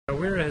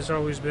Wera has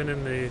always been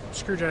in the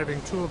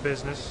screwdriving tool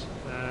business.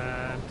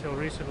 Until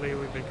recently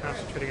we've been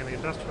concentrating on the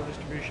industrial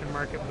distribution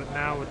market, but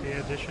now with the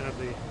addition of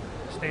the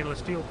stainless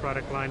steel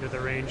product line to the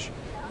range,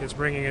 it's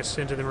bringing us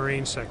into the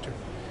marine sector.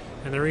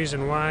 And the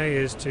reason why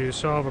is to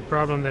solve a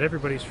problem that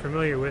everybody's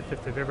familiar with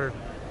if they've ever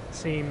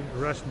seen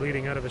rust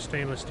bleeding out of a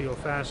stainless steel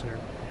fastener.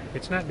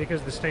 It's not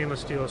because the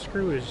stainless steel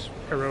screw is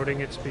corroding,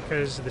 it's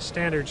because the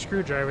standard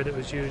screwdriver that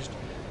was used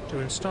to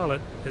install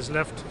it has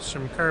left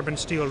some carbon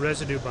steel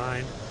residue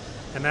behind,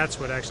 and that's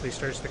what actually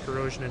starts the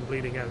corrosion and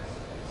bleeding out.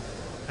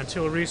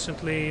 Until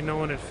recently, no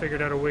one had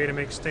figured out a way to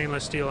make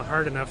stainless steel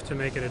hard enough to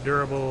make it a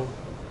durable,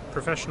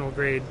 professional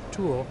grade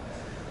tool.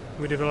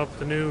 We developed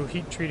the new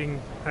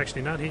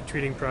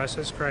cryogenic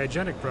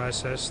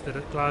process that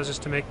allows us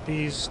to make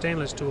these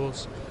stainless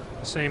tools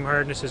the same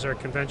hardness as our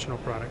conventional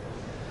product.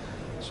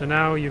 So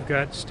now you've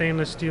got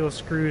stainless steel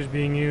screws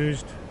being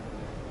used,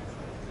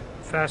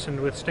 fastened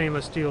with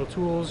stainless steel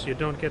tools. You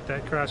don't get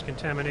that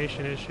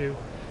cross-contamination issue.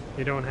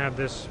 You don't have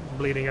this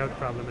bleeding out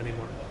problem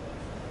anymore.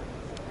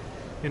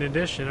 In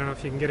addition, I don't know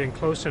if you can get in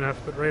close enough,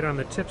 but right on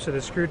the tips of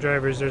the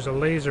screwdrivers there's a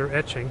laser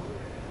etching,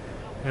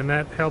 and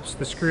that helps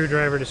the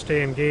screwdriver to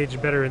stay engaged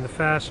better in the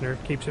fastener,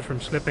 keeps it from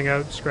slipping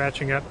out,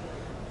 scratching up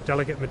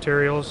delicate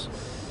materials.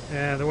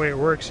 And the way it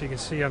works, you can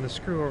see on the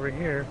screw over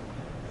here,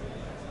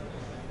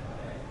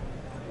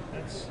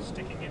 that's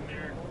sticking in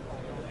there,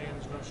 no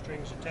hands, no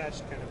strings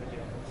attached kind of a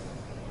deal.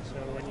 So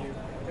when you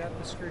got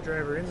the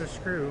screwdriver in the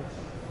screw,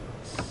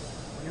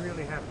 you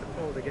really have to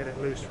pull to get it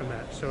loose from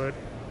that. So it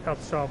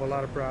helps solve a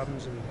lot of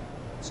problems and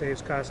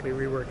saves costly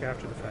rework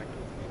after the fact.